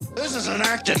This is an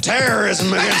act of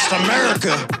terrorism against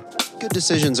America. Good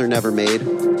decisions are never made.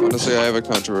 Honestly, I have a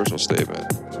controversial statement.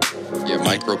 Yeah,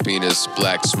 micro penis,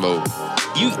 black smoke.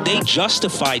 They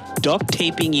justified duct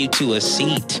taping you to a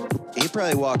seat. He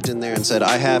probably walked in there and said,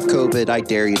 I have COVID. I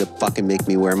dare you to fucking make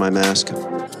me wear my mask.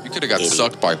 You could have got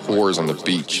sucked by whores on the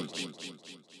beach.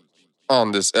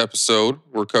 On this episode,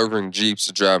 we're covering Jeeps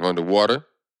to drive underwater.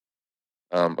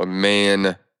 A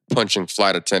man punching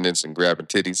flight attendants and grabbing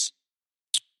titties.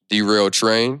 Derailed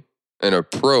train. And a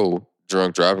pro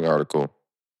drunk driving article.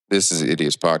 This is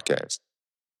Idiots Podcast.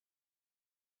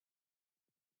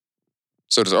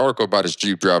 So this article about his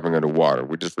Jeep driving underwater.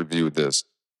 We just reviewed this.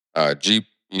 Jeep,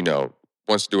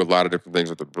 wants to do a lot of different things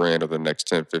with the brand over the next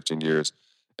 10, 15 years.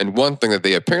 And one thing that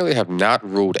they apparently have not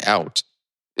ruled out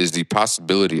is the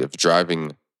possibility of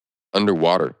driving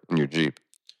underwater in your Jeep.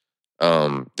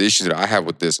 The issue that I have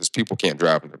with this is people can't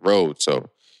drive on the road. So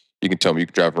you can tell me you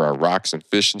can drive around rocks and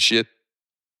fish and shit.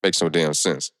 Makes no damn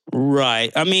sense.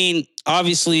 Right. I mean,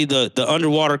 obviously the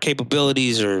underwater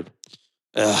capabilities are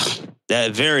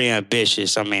that very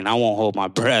ambitious. I mean, I won't hold my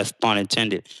breath, pun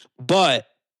intended. But,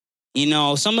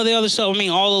 some of the other stuff,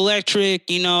 all electric,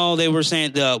 they were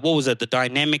saying the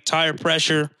dynamic tire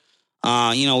pressure.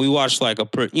 We watched like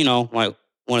like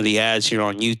one of the ads here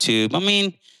on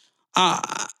YouTube.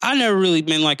 I never really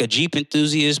been like a Jeep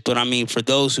enthusiast, but for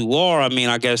those who are,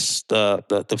 I guess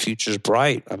the future's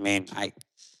bright.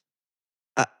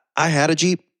 I had a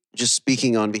Jeep, just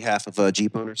speaking on behalf of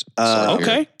Jeep owners.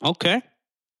 Okay.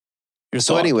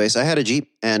 So anyways, I had a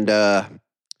Jeep and I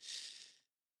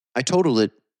totaled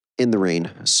it in the rain.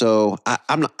 So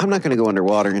I'm not going to go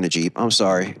underwater in a Jeep. I'm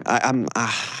sorry.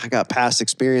 I got past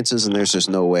experiences and there's just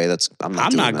no way I'm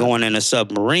not going in a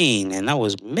submarine, and I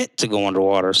was meant to go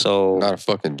underwater. So not a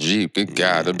fucking Jeep. Good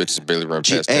God, them bitches barely run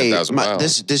past 10,000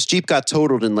 miles. This Jeep got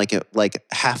totaled in like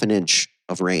half an inch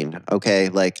of rain. Okay,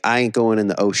 like I ain't going in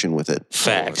the ocean with it.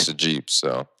 Facts. It's a Jeep,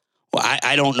 so. Well,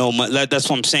 I don't know much. That's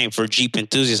what I'm saying. For Jeep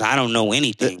enthusiasts, I don't know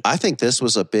anything. I think this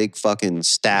was a big fucking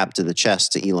stab to the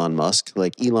chest to Elon Musk.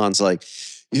 Like, Elon's like,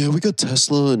 yeah, we got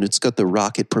Tesla, and it's got the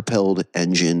rocket-propelled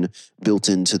engine built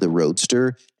into the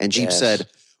Roadster. And Jeep said,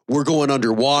 we're going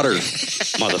underwater.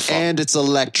 Motherfucker. And it's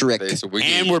electric.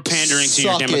 We're pandering to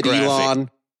your Suck demographic. it,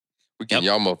 Elon. We get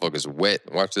y'all motherfuckers wet.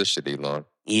 Watch this shit, Elon.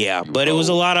 Yeah, but it was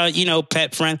a lot of,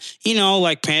 pet friend,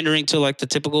 like pandering to like the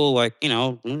typical,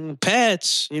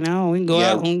 pets, we can go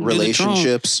out and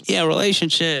relationships.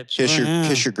 Relationships.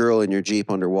 Kiss your girl in your Jeep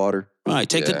underwater. Right,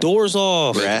 take the doors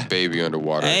off. Baby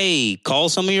underwater. Hey, call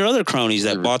some of your other cronies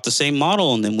that bought the same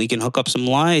model, and then we can hook up some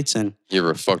lights. And you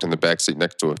ever fucked in the backseat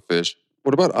next to a fish?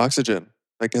 What about oxygen?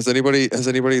 Like, has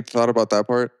anybody thought about that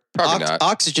part? Probably not.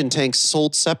 Oxygen tanks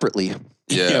sold separately.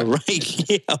 Yeah, right.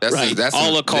 Yeah, that's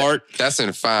a la carte. That's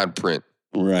in fine print.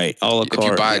 Right, a la carte.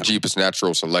 If you buy a Jeep, it's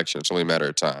natural selection. It's only a matter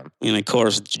of time. And of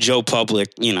course, Joe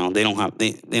Public, they don't have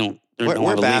they don't.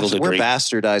 We're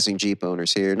bastardizing Jeep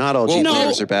owners here. Not all Jeep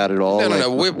owners are bad at all.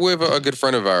 No. We have a good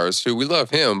friend of ours who we love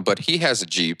him, but he has a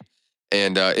Jeep,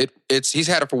 and he's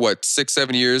had it for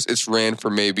 6-7 years. It's ran for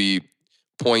maybe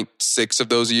 0.6 of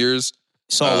those years.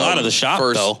 Saw a lot of the shop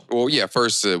though. Well, yeah.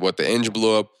 First, the engine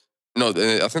blew up. No,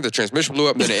 I think the transmission blew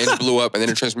up, and then the engine blew up, and then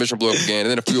the transmission blew up again, and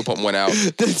then the fuel pump went out.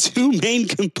 The two main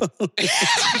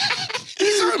components.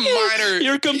 These are minor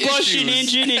your combustion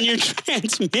issues. engine and your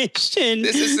transmission.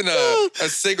 This isn't a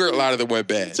cigarette lighter that went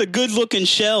bad. It's a good-looking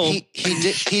shell.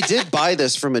 He did buy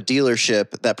this from a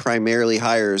dealership that primarily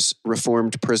hires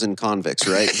reformed prison convicts,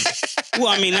 right?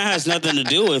 Well, that has nothing to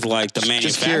do with like the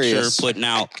manufacturer putting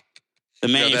out. The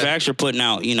manufacturer putting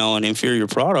out, an inferior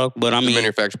product, but the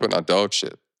manufacturer putting out dog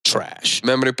shit. Trash.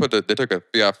 Remember they took a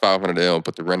Fiat 500L and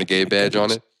put the Renegade badge on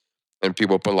it, and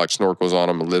people put like snorkels on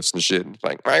them and lifts and shit. And it's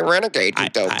like, my Renegade can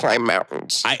go climb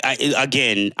mountains.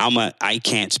 I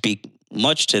can't speak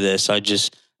much to this. I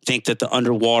just think that the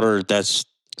underwater,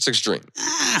 it's extreme.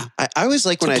 I always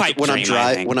like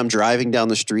when I'm driving down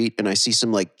the street and I see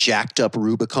some like jacked up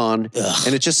Rubicon,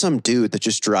 and it's just some dude that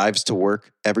just drives to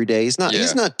work every day. He's not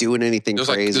doing anything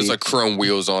crazy. There's like chrome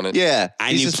wheels on it. Yeah,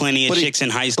 I knew plenty of chicks in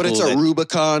high school. But it's a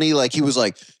Rubicon. He was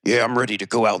like, yeah, I'm ready to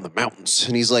go out in the mountains,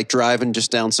 and he's like driving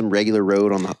just down some regular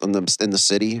road in the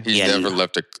city. He's never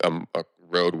left a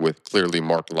road with clearly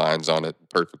marked lines on it,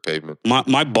 perfect pavement.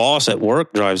 My boss at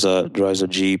work drives a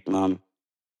Jeep.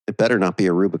 It better not be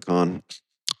a Rubicon.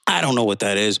 I don't know what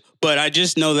that is, but I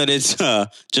just know that it's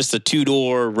just a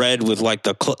 2-door red with like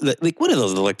like what are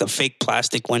those? Like the fake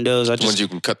plastic windows. I The ones just you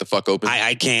can cut the fuck open.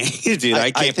 I can't, dude. I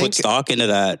I can't put think- stock into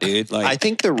that, dude. Like I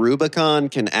think the Rubicon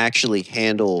can actually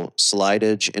handle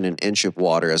slidage in an inch of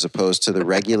water as opposed to the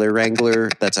regular Wrangler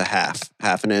that's a half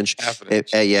an inch. Half an inch.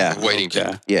 Yeah. Waiting Okay.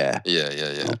 to. Yeah. Yeah.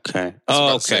 Okay. That's Oh,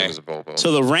 about the same okay. as a Volvo.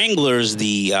 So the Wrangler's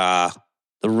the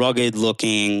rugged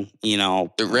looking, you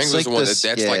know, the Wrangler's like the one this-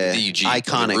 that's yeah, like the Jeep. And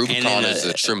iconic. The Rubicon And then is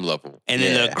the trim level. and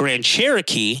then the Yeah. Grand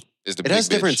Cherokee. Is the It big has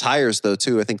different bitch. tires though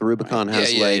too. I think Rubicon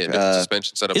has different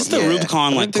suspension setup. Is on the Yeah.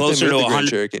 Rubicon I like don't think closer they to make the Grand 100?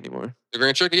 Cherokee anymore. The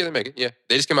Grand Cherokee, yeah, they make it. Yeah,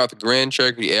 they just came out with the Grand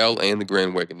Cherokee L and the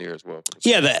Grand Wagoneer as well.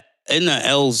 Yeah, and the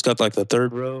L's got like the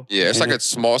third row. Yeah, it's in like it. a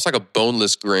small. It's like a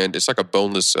boneless Grand. It's like a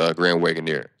boneless Grand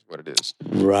Wagoneer. Is what it is.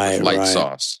 Right, Light right,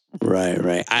 sauce.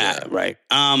 right. Yeah. Right.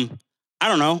 I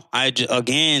don't know.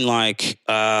 Again, like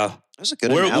That's a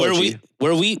good where analogy.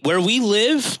 we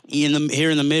live here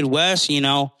in the Midwest, you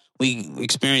know, we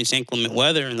experience inclement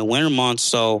weather in the winter months.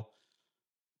 So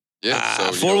Yeah.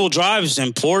 So 4-wheel drive is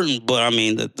important, but I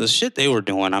mean the shit they were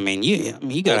doing. I mean you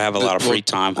got to have a lot of free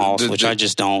time hauls, which I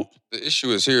just don't. the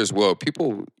issue is here as well.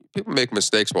 People make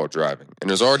mistakes while driving, and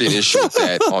there's already an issue with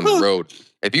that on the road.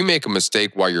 If you make a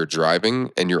mistake while you're driving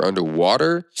and you're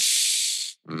underwater,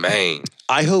 man,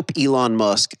 I hope Elon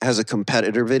Musk has a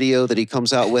competitor video that he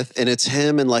comes out with, and it's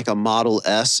him in like a Model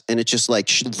S, and it just like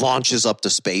launches up to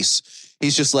space.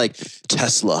 He's just like,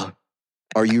 Tesla,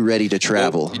 are you ready to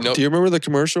travel? Well, you know, Do you remember the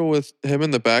commercial with him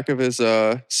in the back of his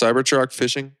Cybertruck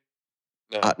fishing?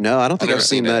 No, I don't think never I've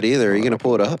seen seen that either. Are you going to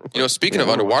pull it up? Speaking of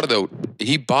Yeah. underwater though,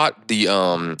 he bought the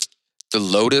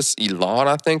Lotus Elon,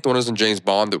 I think, the one that was in James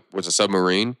Bond that was a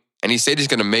submarine, and he said he's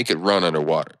going to make it run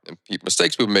underwater. And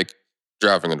mistakes people make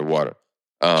driving underwater.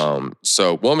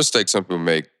 So one mistake some people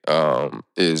make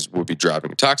would be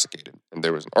driving intoxicated. And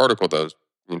there was an article that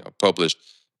was published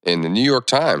in the New York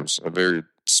Times, a very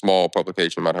small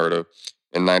publication you might have heard of,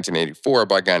 in 1984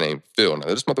 by a guy named Phil. Now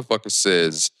this motherfucker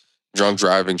says drunk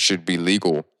driving should be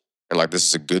legal, and like this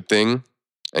is a good thing.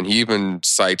 And he even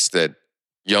cites that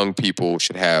young people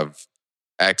should have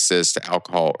access to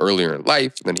alcohol earlier in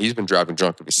life. And he's been driving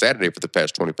drunk every Saturday for the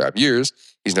past 25 years.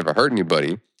 He's never hurt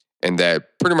anybody. And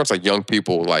that pretty much like young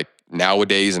people like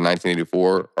nowadays in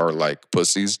 1984 are like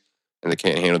pussies and they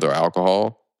can't handle their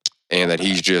alcohol. And that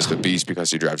he's just a beast because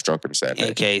he drives drunk every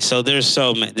Saturday. Okay, so this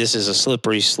is a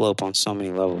slippery slope on so many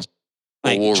levels.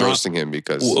 Well, we're drunk- roasting him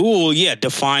because Ooh, yeah,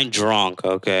 define drunk.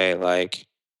 Okay, like,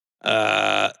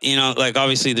 like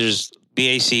obviously there's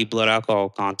BAC, blood alcohol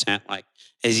content. Like,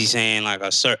 is he saying like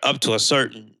up to a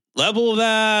certain level of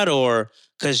that, or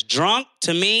because drunk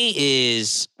to me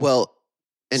is Well,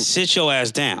 and sit your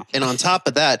ass down. and on top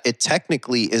of that, it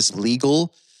technically is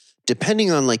legal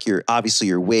depending on like your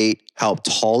weight, how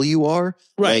tall you are.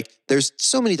 Right. Like there's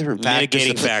so many different factors.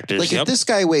 Mitigating factors. Like Yep. if this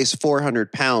guy weighs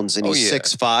 400 pounds and Oh, he's yeah.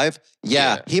 6'5",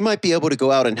 Yeah. he might be able to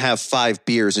go out and have 5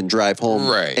 beers and drive home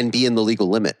Right. and be in the legal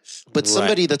limit. But Right.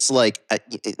 somebody that's like,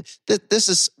 this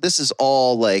is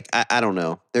all like, I don't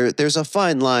know. There's a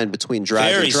fine line between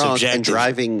driving Very drunk and subjective.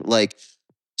 driving like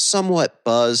somewhat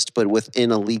buzzed, but within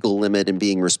a legal limit and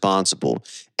being responsible.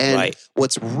 And Right.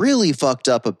 what's really fucked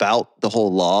up about the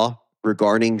whole law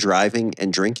regarding driving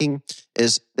and drinking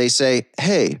is they say,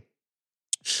 hey,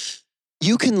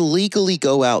 you can legally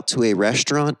go out to a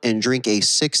restaurant and drink a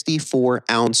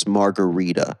 64-ounce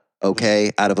margarita,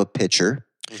 okay, out of a pitcher.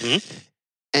 Mhm.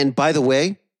 And by the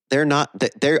way,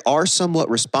 they are somewhat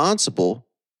responsible,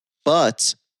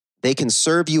 but they can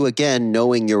serve you again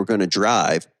knowing you're going to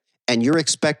drive. And you're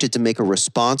expected to make a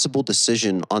responsible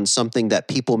decision on something that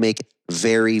people make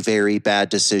very, very bad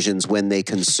decisions when they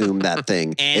consume that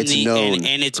thing. And It's known.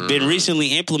 and it's been Mhm. recently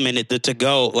implemented the to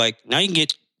go. Like now you can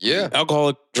get yeah,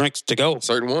 alcoholic drinks to go.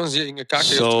 certain ones, yeah, you can get cocktails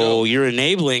to So go. you're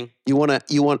enabling. You want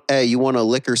a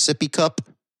liquor sippy cup?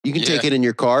 You can take Yeah. it in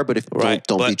your car, but Right,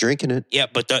 don't be but- drinking it. Yeah,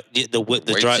 but the Wait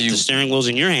till you- steering wheel's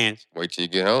in your hands. Wait till you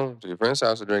get home to your friend's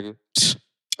house to drink it.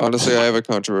 Honestly, I have a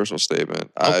controversial statement.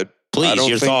 I Please, don't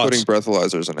your think thoughts. putting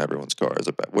breathalyzers in everyone's car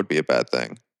would be a bad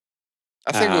thing.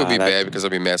 I think it would be that- bad because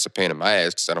I'd be massive pain in my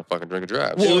ass because I don't fucking drink and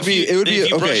drive. Well, would be- it would be- if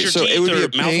you brush okay, your so it teeth would be or a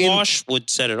pain- mouthwash would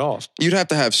set it off. You'd have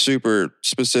to have super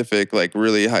specific, like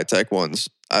really high tech ones,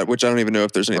 which I don't even know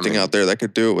if there's anything mean- out there that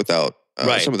could do it without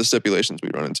Right. some of the stipulations we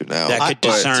run into now. That could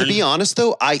But discern. to be honest,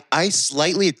 though, I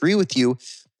slightly agree with you,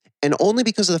 and only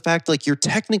because of the fact like you're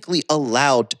technically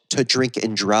allowed to drink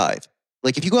and drive.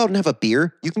 Like if you go out and have a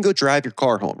beer, you can go drive your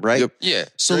car home, right? Yep. Yeah,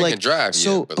 So drink like and drive.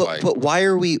 So, yeah, but like, why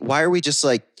are we just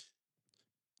like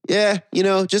Yeah,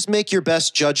 just make your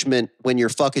best judgment when you're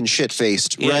fucking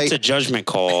shit-faced, Yeah, right? it's a judgment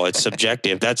call. It's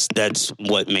subjective. That's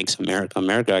what makes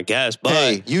America, I guess. But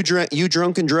hey, you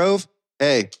drunk and drove?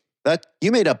 Hey, that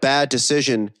you made a bad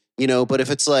decision, but if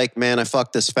it's like, man, I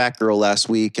fucked this fat girl last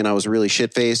week and I was really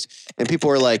shit-faced, and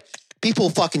people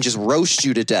fucking just roast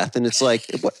you to death, and it's like,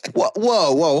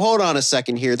 whoa, hold on a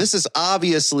second here. This is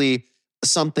obviously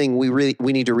something we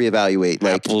need to reevaluate.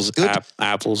 Like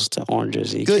apples to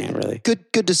oranges. You good, can't really.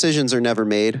 Good decisions are never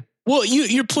made. Well,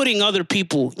 you're putting other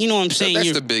people. You know what I'm saying?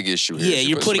 That's the big issue here. Yeah,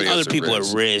 you're putting other people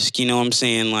at risk. You know what I'm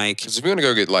saying? Like, because if you're gonna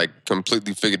go get like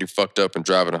completely figuratively fucked up and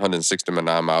driving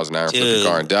 169 miles an hour and flip the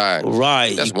car and die,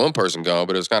 right? That's one person gone,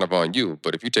 but it's kind of on you.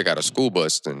 But if you take out a school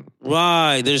bus, then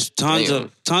right, there's tons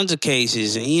of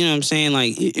cases. And you know what I'm saying?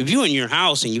 Like, if you in your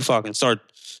house and you fucking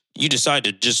you decide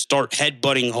to just start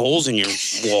headbutting holes in your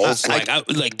walls,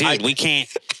 dude, we can't.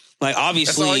 Like,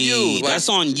 obviously, that's on you. That's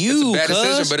on you. It's a bad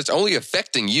decision, but it's only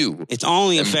affecting you. It's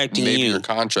only affecting maybe you. your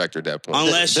contractor at that point.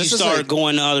 Unless you start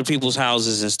going to other people's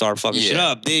houses and start fucking shit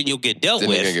up, then you'll get dealt with.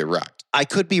 Then you're going to get rocked. I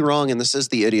could be wrong, and this is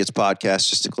the Idiots podcast,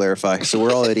 just to clarify. So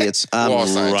we're all idiots. We're all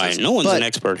scientists. Right. No one's an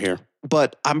expert here.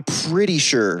 But I'm pretty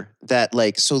sure that,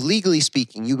 so legally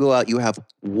speaking, you go out, you have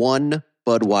one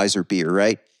Budweiser beer,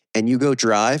 right? And you go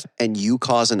drive and you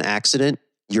cause an accident,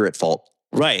 you're at fault.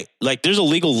 Right. Like, there's a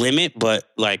legal limit, but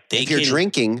if you're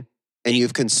drinking and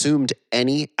you've consumed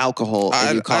any alcohol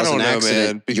and you cause an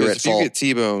accident, you're at fault. You get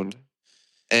T-boned,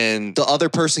 and the other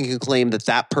person can claim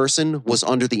that person was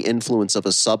under the influence of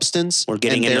a substance, and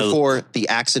therefore the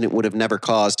accident would have never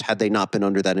caused had they not been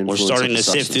under that influence. We're starting to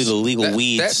sift through the legal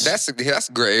weeds. That's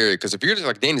a gray area, because if you're just,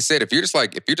 like Danny said, if you're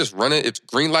just running, it's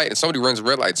green light and somebody runs a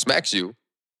red light and smacks you.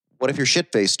 What if you're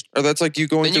shit-faced? Or that's like you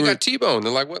going then through... you got T-boned.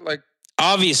 They're like, what? Like,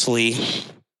 obviously,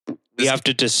 we have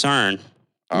to discern,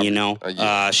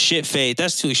 shit-faced.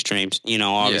 That's two extremes.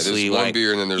 Obviously, there's one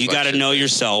beer and then there's you got to know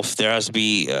yourself. There has to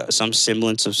be some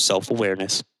semblance of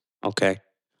self-awareness. Okay.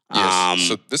 Yes.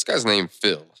 So this guy's named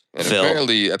Phil. And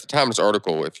apparently, at the time of this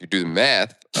article, if you do the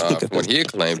math, when he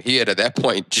had claimed, he had at that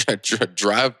point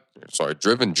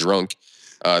driven drunk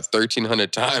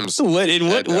 1,300 times. What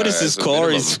is this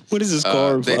car? What is this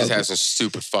car? They just have some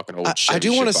stupid fucking old shit. I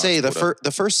do want to say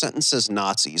the first sentence says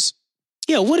Nazis.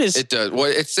 Yeah, what is it? Does well.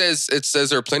 It says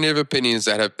there are plenty of opinions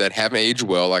that haven't aged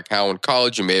well, like how in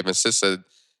college you may have insisted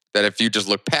that if you just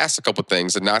look past a couple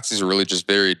things, the Nazis are really just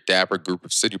very dapper group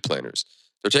of city planners.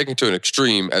 They're taking it to an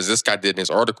extreme, as this guy did in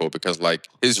his article, because like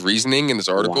his reasoning in this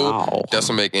article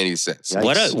doesn't make any sense.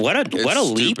 Yikes. What a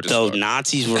leap though!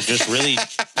 Nazis were just really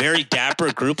very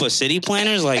dapper group of city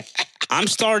planners. Like, I'm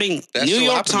starting New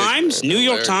York Times. New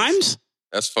York Times.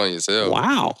 That's funny as hell.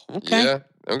 Wow. Okay. Yeah.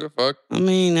 Don't give a fuck. I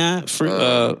mean,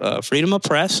 freedom of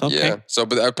press. Okay. Yeah. So,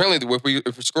 but apparently, if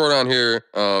we scroll down here,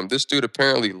 this dude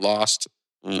apparently lost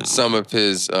some of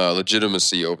his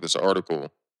legitimacy over this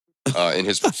article. In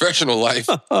his professional life,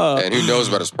 and who knows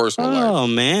about his personal life? Oh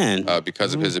man!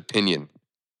 Because of his opinion,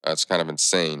 that's kind of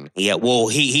insane. Yeah, well,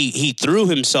 he threw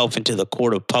himself into the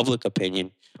court of public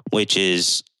opinion, which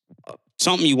is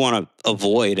something you want to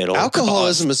avoid at all.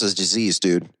 Alcoholism is a disease,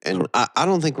 dude, and I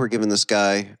don't think we're giving this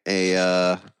guy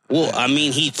a. Well, I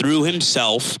mean, he threw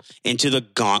himself into the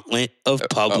gauntlet of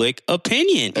public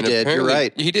opinion. He did. You're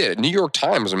right. He did. New York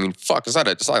Times. I mean, fuck. It's not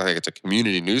like it's a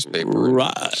community newspaper.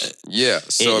 Right. Yeah.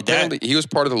 So apparently, he was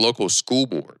part of the local school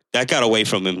board. That got away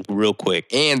from him real quick.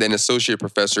 And an associate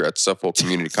professor at Suffolk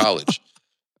Community College.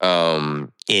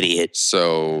 Idiot.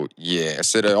 So yeah.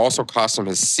 So it also cost him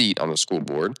his seat on the school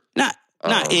board.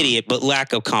 Not idiot, but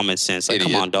lack of common sense. Like,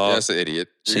 come on, dog. That's an idiot.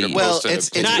 It's not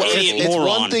idiot. It's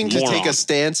one thing to take a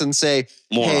stance and say,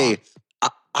 "Hey,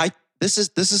 this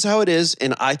is how it is,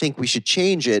 and I think we should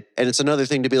change it." And it's another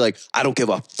thing to be like, "I don't give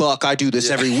a fuck. I do this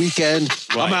every weekend.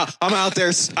 Right. I'm out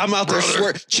there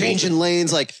changing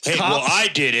lanes. Like, hey, well, I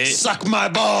did it. Suck my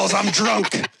balls. I'm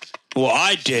drunk." Well,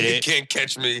 I did it. You can't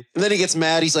catch me. And then he gets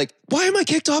mad. He's like, "Why am I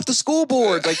kicked off the school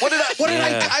board? Like, what did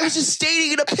I was just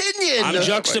stating an opinion." I'm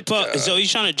so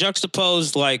he's trying to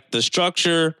juxtapose like the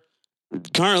structure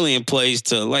currently in place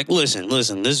to like, listen,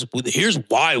 here's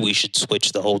why we should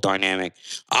switch the whole dynamic.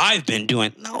 I've been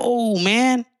doing, no,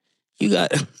 man, you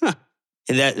got,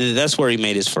 that's where he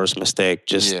made his first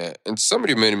mistake. And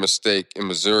somebody made a mistake in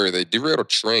Missouri. They derailed a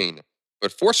train.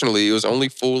 But fortunately, it was only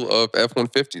full of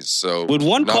F-150s. So would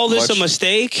one call this a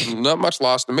mistake? Not much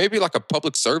lost. Maybe like a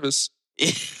public service.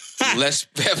 Less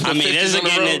F-150s. I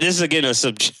mean, this is again a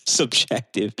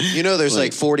subjective. There's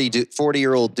like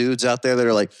 40-year-old dudes out there that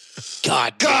are like,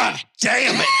 God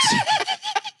damn it.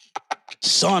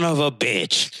 Son of a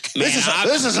bitch. Man,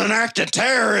 this is an act of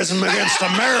terrorism against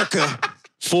America.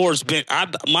 Ford's been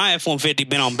my F-150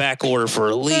 been on back order for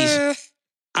at least.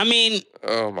 I mean,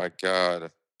 Oh my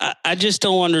God. I just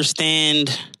don't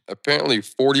understand. Apparently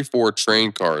 44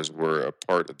 train cars were a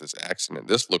part of this accident.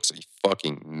 This looks a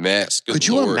fucking mess. Good Could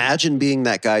you Lord. imagine being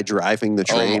that guy driving the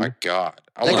Oh train? my God.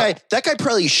 That guy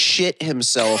probably shit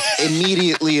himself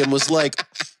immediately and was like,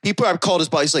 he probably called his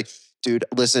boss. He's like, dude,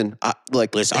 listen,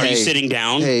 Listen, are you sitting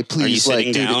down? Hey, Are you please,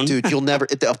 sitting down? dude, you'll never.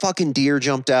 A fucking deer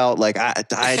jumped out. Like I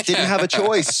didn't have a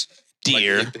choice.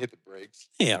 Deer. Hit the brakes.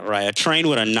 Yeah, right. A train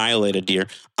would annihilate a deer.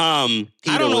 I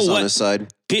Peter don't know was on what his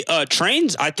side.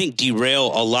 trains. I think derail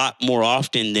a lot more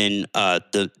often than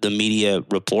the media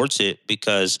reports it,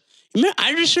 because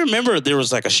I just remember there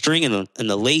was like a string in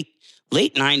the late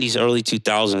 90s, early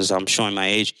 2000s. I'm showing my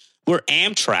age. Where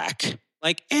Amtrak,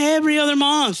 like every other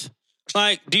month,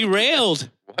 like derailed.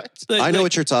 What? Like, I know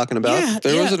what you're talking about. Yeah,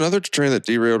 There was another train that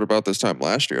derailed about this time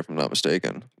last year, if I'm not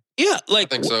mistaken. yeah.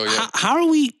 Like I think so, yeah. How are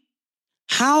we?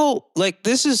 How like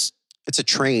this is? It's a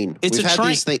train. It's we've a had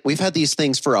train. We've had these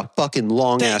things for a fucking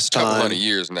long ass Couple time. hundred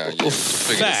years now. Yeah, figure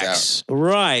this out. Facts.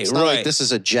 Right. It's Right. not like this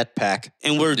is a jetpack.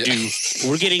 And we're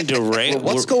getting derailed.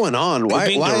 What's going on? We're Why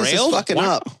being is this derailed? fucking why,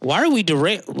 up? Why are we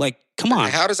derailed? Like, come on.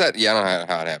 How does that? Yeah, I don't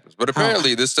know how it happens. But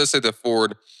apparently, this does say that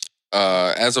Ford,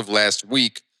 as of last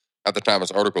week, at the time of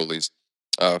this article at least,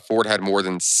 Ford had more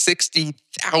than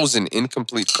 60,000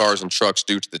 incomplete cars and trucks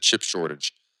due to the chip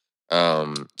shortage.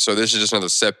 So this is just another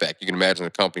setback. You can imagine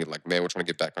the company like, man, we're trying to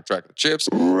get back on track with the chips,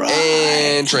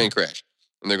 and train crash,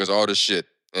 and there goes all this shit,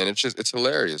 and it's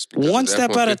hilarious. because One the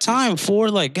step at a F-150s time.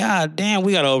 Ford, like, God damn,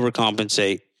 we got to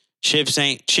overcompensate. Chips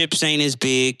ain't as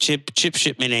big. Chip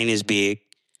shipment ain't as big.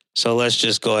 So let's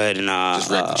just go ahead and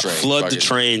Just wreck the train. flood Fuck the it.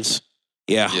 trains.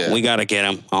 Yeah, Yeah. we got to get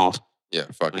them off. Yeah,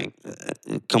 fuck it.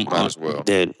 Like, come Might on, as well.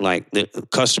 dude. Like the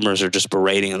customers are just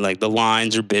berating, and like the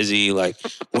lines are busy. Like,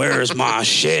 where's my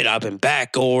shit? I've been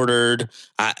back ordered.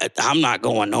 I'm not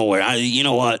going nowhere. You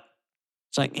know what?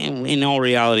 It's like in all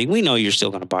reality, we know you're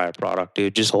still going to buy a product,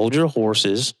 dude. Just hold your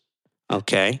horses.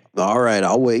 Okay. All right,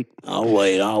 I'll wait. I'll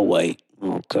wait.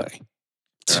 Okay.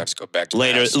 I just go back to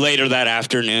my house. Later that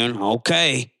afternoon.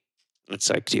 Okay. It's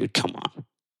like, dude, come on.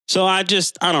 So I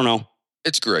don't know.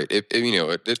 It's great. It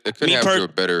couldn't Me happen to a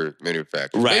better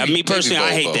manufacturer. Right. Maybe- Me personally,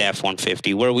 maybe I hate Volvo. the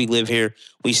F-150. Where we live here,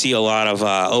 we see a lot of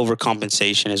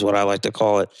overcompensation is what I like to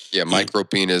call it. Yeah, micro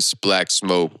penis, black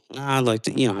smoke, I like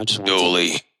to, I just want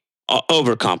dolly,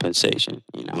 overcompensation,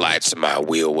 lights in my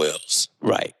wheel wells.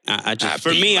 Right. I just, I for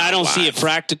beat me, my I don't see it wife.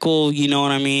 practical. You know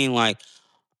what I mean? Like,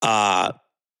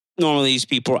 normally these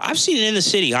people, I've seen it in the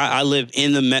city. I live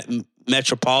in the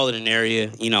metropolitan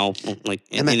area, like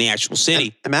in the actual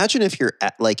city. Imagine if you're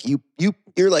at, like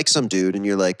you're like some dude and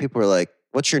you're like, people are like,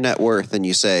 what's your net worth? And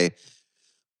you say,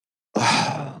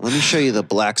 let me show you the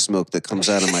black smoke that comes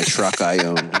out of my truck I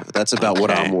own. That's about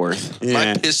what I'm worth.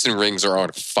 My piston rings are on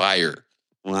fire.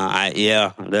 Well,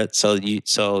 so you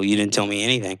didn't tell me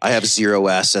anything. I have zero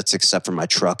assets except for my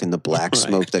truck and the black Right.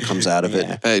 smoke that comes out of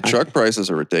Yeah. it. Hey, truck prices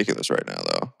are ridiculous right now,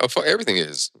 though. Oh, fuck, everything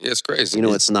is. Yeah, it's crazy. You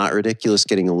know, it's not ridiculous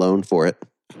getting a loan for it.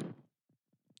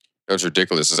 What's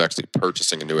ridiculous is actually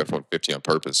purchasing a new F-150 on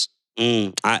purpose.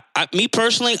 Me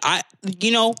personally,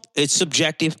 it's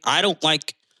subjective. I don't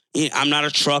like. I'm not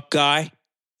a truck guy.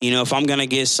 If I'm gonna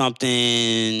get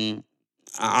something,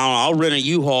 I'll rent a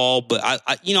U-Haul. But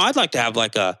I'd like to have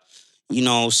like a,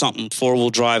 something 4-wheel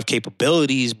drive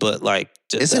capabilities. But like,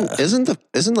 Isn't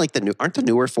like aren't the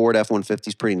newer Ford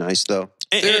F-150s pretty nice though?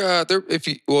 They're if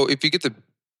you get the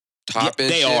top end,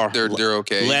 they shit, are. they're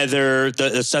okay. leather.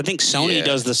 I think Sony Yeah.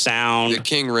 does the sound. The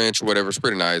King Ranch, whatever, is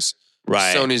pretty nice.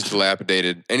 Right. Sony's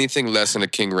dilapidated. Anything less than a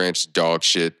King Ranch, dog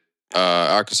shit.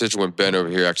 Our constituent Ben over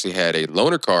here actually had a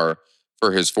loaner car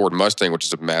for his Ford Mustang, which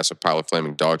is a massive pile of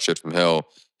flaming dog shit from hell.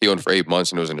 He owned it for 8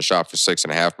 months and it was in the shop for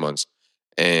 6.5 months.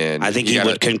 And I think he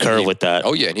would concur with that.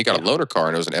 Oh yeah, and he got a loaner car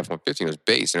and it was an F-150 and it was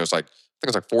base and it was like I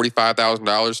think it was like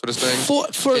 $45,000 for this thing.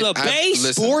 For the base.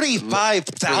 listen,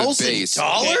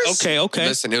 $45,000? Okay.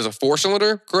 Listen, it was a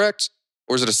 4-cylinder, correct?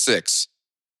 Or is it a 6?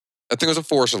 I think it was a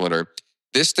 4-cylinder.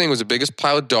 This thing was the biggest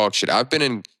pile of dog shit. I've been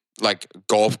in like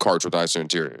golf carts with nicer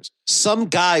interiors. Some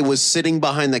guy was sitting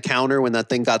behind the counter when that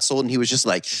thing got sold and he was just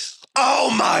like, oh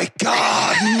my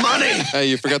God, money. Hey,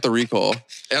 you forgot the recall.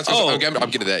 That's what I'm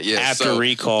getting to that. Yeah. After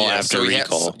recall.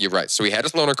 You're right. So he had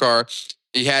his loaner car.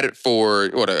 He had it for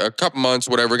a couple months,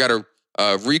 whatever. Got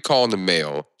a recall in the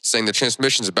mail saying the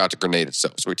transmission's about to grenade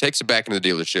itself. So he takes it back into the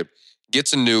dealership,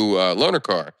 gets a new loaner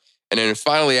car. And then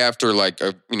finally, after like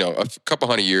a couple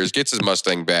hundred years, gets his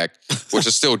Mustang back, which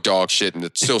is still dog shit and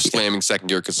it's still slamming second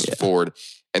gear because it's a Ford.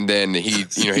 And then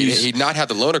he'd not had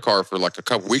the loaner car for like a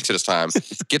couple weeks at a time.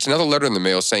 Gets another letter in the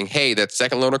mail saying, "Hey, that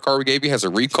second loaner car we gave you has a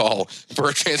recall for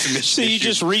a transmission." So you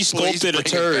just resculpted a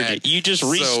turd. You just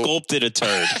resculpted a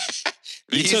turd.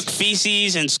 You took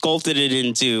feces and sculpted it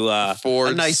into a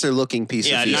nicer looking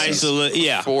piece of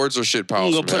feces. Fords or shit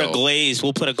piles. We'll put a glaze.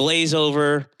 We'll put a glaze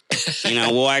over.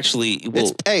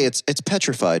 It's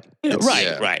petrified.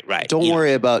 Right. Don't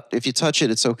worry about if you touch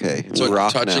it. It's okay. It's a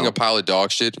rock touching now. a pile of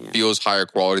dog shit feels higher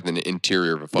quality than the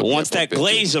interior of a fucking. Well, once that F-150.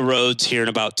 glaze erodes here in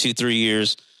about 2-3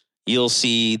 years, you'll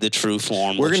see the true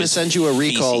form. We're gonna send you a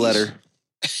recall letter.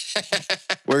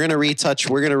 We're gonna retouch.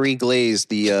 We're gonna reglaze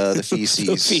the feces.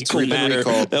 The fecal matter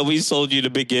that we sold you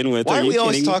to begin with. Why are we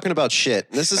always talking about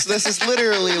shit? This is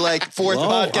literally like fourth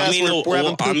podcast. We're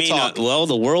having poop talk. Well,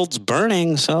 the world's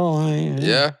burning, so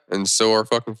yeah, and so are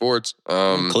fucking Fords.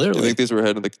 Clearly, Do you think these were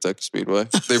heading to the Kentucky Speedway?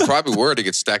 They probably were to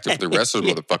get stacked up with the rest of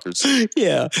the motherfuckers.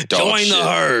 Yeah, Dog join shit. the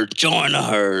herd. Join the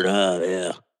herd.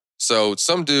 Yeah. So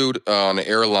some dude on an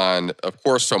airline, of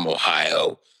course from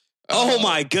Ohio. Oh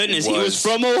my goodness, he was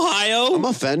from Ohio. I'm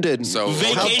offended. So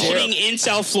Vacationing in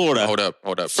South Florida. Hold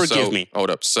up. Forgive me. Hold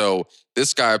up. So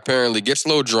this guy apparently gets a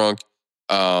little drunk,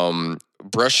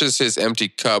 brushes his empty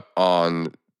cup on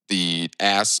the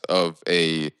ass of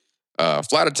a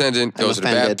flight attendant, goes to the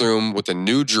bathroom with a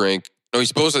new drink. No, he's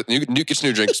supposed to gets a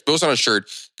new drink, supposed on a shirt,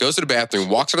 goes to the bathroom,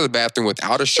 walks out of the bathroom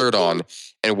without a shirt on,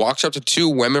 and walks up to two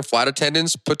women flight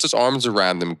attendants, puts his arms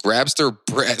around them, grabs their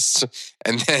breasts,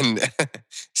 and then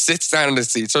sits down in the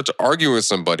seat, starts arguing with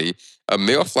somebody. A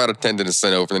male flight attendant is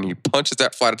sent over, and he punches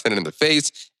that flight attendant in the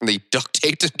face, and they duct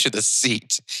taped him to the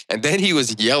seat. And then he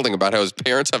was yelling about how his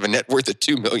parents have a net worth of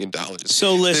 $2 million.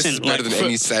 So listen, this is better than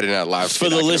any Saturday Night Live for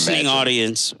the listening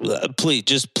audience.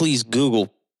 Please Google,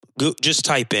 just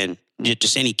type in.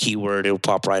 Just any keyword, it'll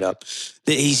pop right up.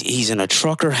 He's in a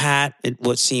trucker hat.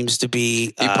 What seems to be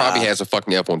he probably has a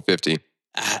fucking F-150.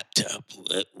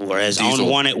 Whereas Diesel. owned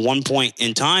one at one point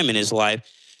in time in his life.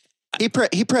 He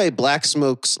probably black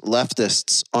smokes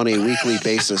leftists on a weekly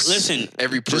basis. Listen,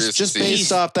 Every Prius just he sees.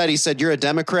 based off that, he said, "You're a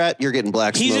Democrat. You're getting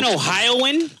black smoked." he's an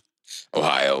Ohioan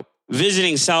Ohio,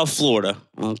 visiting South Florida.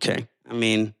 Okay, I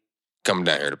mean come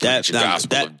down here to preach the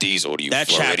gospel of diesel to you that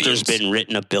Floridians. chapter's been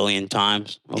written a billion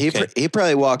times. Okay. He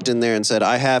probably walked in there and said,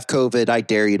 "I have COVID. I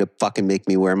dare you to fucking make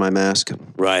me wear my mask."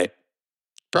 Right.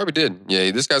 Probably did.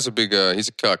 Yeah, this guy's a big, he's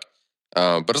a cuck.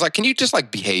 But it's like, can you just like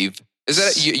behave? Is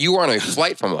that, you are on a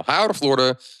flight from Ohio to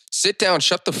Florida, sit down,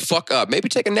 shut the fuck up, maybe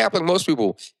take a nap like most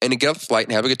people, and then get off the flight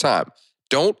and have a good time.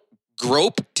 Don't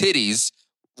grope titties,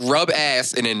 rub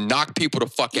ass, and then knock people the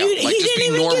fuck out. He Like, just didn't be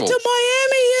even normal. get to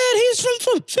Miami yet. He's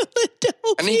from Philadelphia.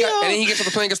 And then he gets on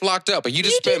the plane, gets locked up. But you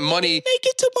just spent money. Make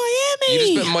it to Miami. You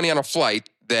just spent money on a flight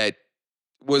that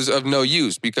was of no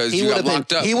use because you got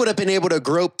locked up. He would have been able to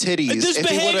grope titties This if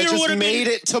he would have behavior just would've made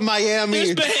been- it to Miami.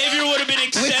 This behavior would have been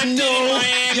accepted in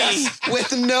Miami.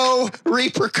 with no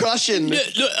repercussion.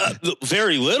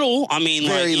 Very little. I mean,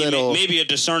 Very little. Maybe a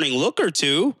discerning look or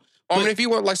two. I mean, if you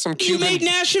want like some You Cuban, made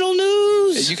national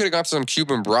news. you could have gone to some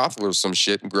Cuban brothel or some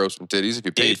shit and groped some titties if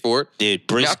you paid for it. Dude, Not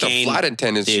the Briscane. flight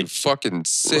attendants, you Dude. fucking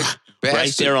sick bastard.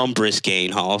 Right there on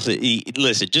Briscane Hall.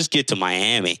 Listen, just get to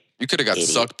Miami. You could have got Idiot.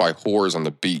 sucked by whores on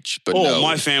the beach, but Oh, no.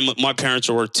 my parents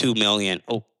are worth $2 million.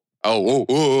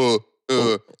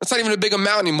 That's not even a big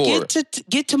amount anymore.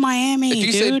 Get to Miami,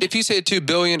 If you said $2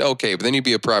 billion, okay, but then you'd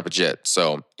be a private jet.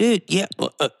 So dude. Yeah.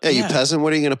 Hey, you peasant,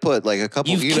 what are you going to put? Like a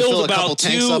couple, You've you gonna fill killed a couple about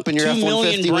tanks up in your 2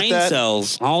 million F-150 with brain that?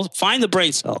 cells. I'll find the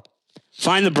brain cell.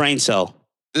 Find the brain cell.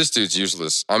 this dude's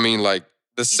useless. I mean, like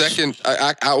the second,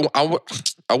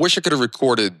 I wish I could have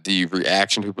recorded the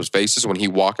reaction to people's faces when he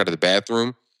walked out of the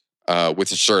bathroom with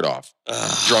his shirt off,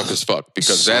 drunk as fuck,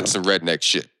 because that's some redneck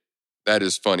shit. That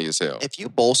is funny as hell. If you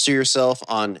bolster yourself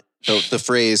on the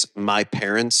phrase "my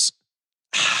parents,"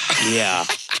 Yeah.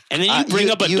 And then you bring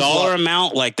up a you've dollar lo-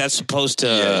 amount like that's supposed to.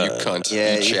 Yeah, you cunt.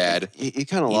 yeah, you Chad. you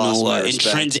kind of You lost know my what?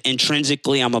 respect.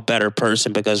 Intrinsically, I'm a better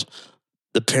person because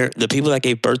the people that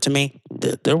gave birth to me,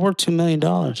 they're worth $2 million.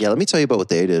 Yeah, let me tell you about what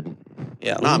they did.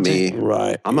 Yeah, Not me.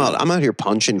 Right. I'm out here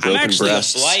punching, I'm groping actually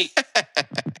breasts. a slight.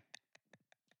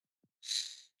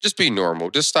 Just be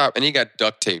normal. Just stop. And he got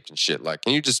duct taped and shit. Like,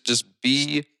 can you just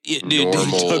be Dude,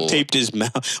 normal? they duct taped his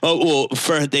mouth. Oh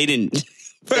well, they didn't.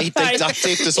 They duct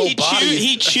taped his whole body.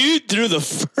 He chewed through the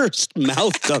first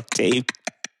mouth duct tape,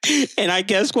 and I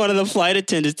guess one of the flight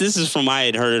attendants. This is from I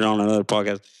had heard it on another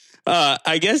podcast.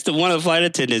 I guess one of the flight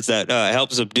attendants that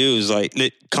helps subdue is like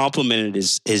complimented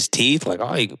his teeth. Like,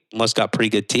 oh, he must got pretty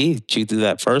good teeth. Chewed through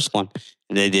that first one.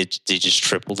 They just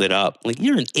tripled it up. Like,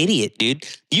 you're an idiot, dude.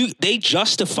 They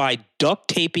justified duct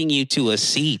taping you to a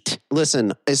seat.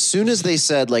 Listen, as soon as they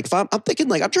said, like, if I'm thinking,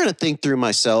 like, I'm trying to think through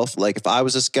myself, like, if I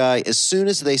was this guy, as soon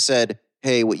as they said,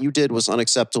 hey, what you did was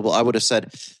unacceptable, I would have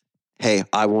said, hey,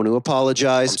 I want to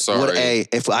apologize. I'm sorry.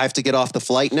 If I have to get off the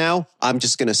flight now, I'm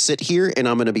just going to sit here and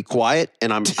I'm going to be quiet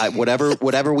and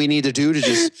whatever we need to do to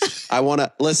just, I want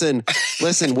to listen,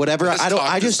 whatever.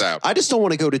 I just don't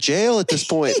want to go to jail at this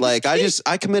point. Like,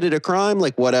 I committed a crime,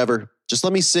 like, whatever. Just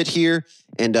let me sit here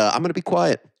and I'm going to be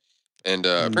quiet. And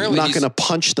I'm apparently not going to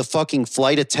punch the fucking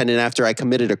flight attendant after I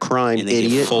committed a crime, And they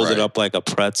idiot. folded up like a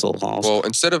pretzel. Also. Well,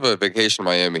 instead of a vacation in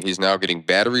Miami, he's now getting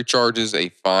battery charges, a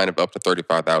fine of up to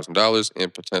 $35,000,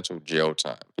 and potential jail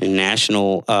time. And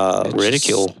national It's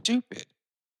ridicule. Stupid.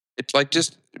 It's like,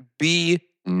 just be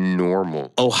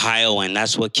normal. Ohioan,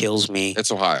 that's what kills me.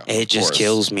 It's Ohio. It of just course.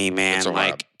 kills me, man. It's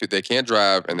Ohio. Like, They can't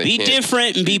drive and they be can't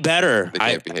different and be better. They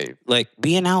can't behave. Like,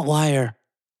 be an outlier.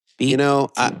 You know,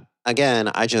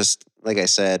 like I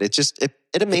said, it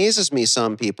amazes me,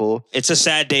 some people. It's a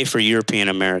sad day for European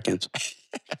Americans.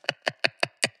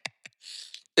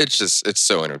 It's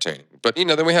so entertaining. But,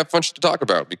 then we have fun shit to talk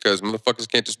about because motherfuckers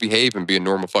can't just behave and be a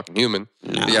normal fucking human.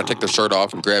 No. They gotta take their shirt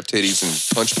off and grab titties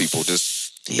and punch people.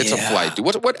 It's a Yeah. flight.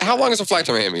 Dude, how long is a flight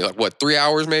to Miami? Like, what, 3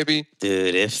 hours maybe?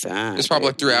 Dude, if that. It's probably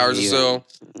like 3 hours or so.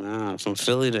 Nah, from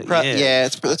Philly to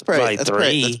That's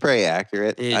pretty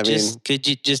accurate. Dude, could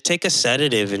you just take a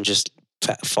sedative and just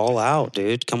fall out,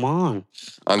 dude? Come on.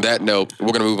 On that note,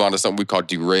 we're gonna move on to something we call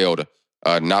Derailed.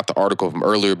 Not the article from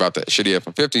earlier about the shitty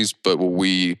F-150s, but where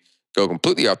we go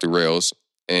completely off the rails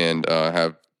and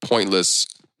have pointless,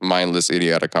 mindless,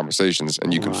 idiotic conversations.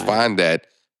 And you can find that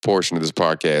portion of this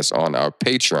podcast on our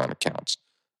Patreon accounts,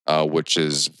 which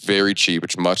is very cheap.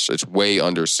 It's way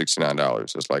under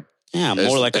 $69. It's like, Yeah,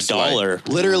 more like $1.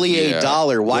 Literally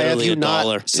 $1. Why Literally have you not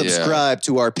 $1. subscribed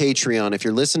to our Patreon? If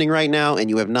you're listening right now and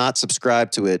you have not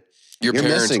subscribed to it, your you're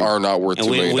parents missing. are not worth And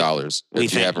 $2 we- million we if you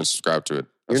think- haven't subscribed to it.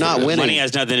 You're That's not what it is. winning. Money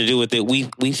has nothing to do with it.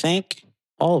 We thank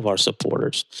all of our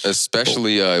supporters.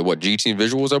 Especially, GT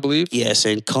Visuals, I believe? Yes,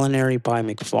 and Culinary by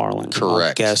McFarland.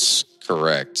 Correct.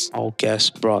 Correct. All guests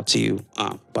brought to you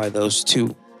by those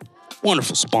two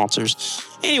wonderful sponsors.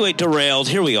 Anyway, Derailed.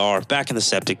 Here we are, back in the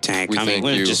septic tank. We thank you.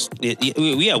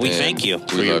 We And thank you.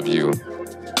 We love you.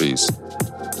 Peace.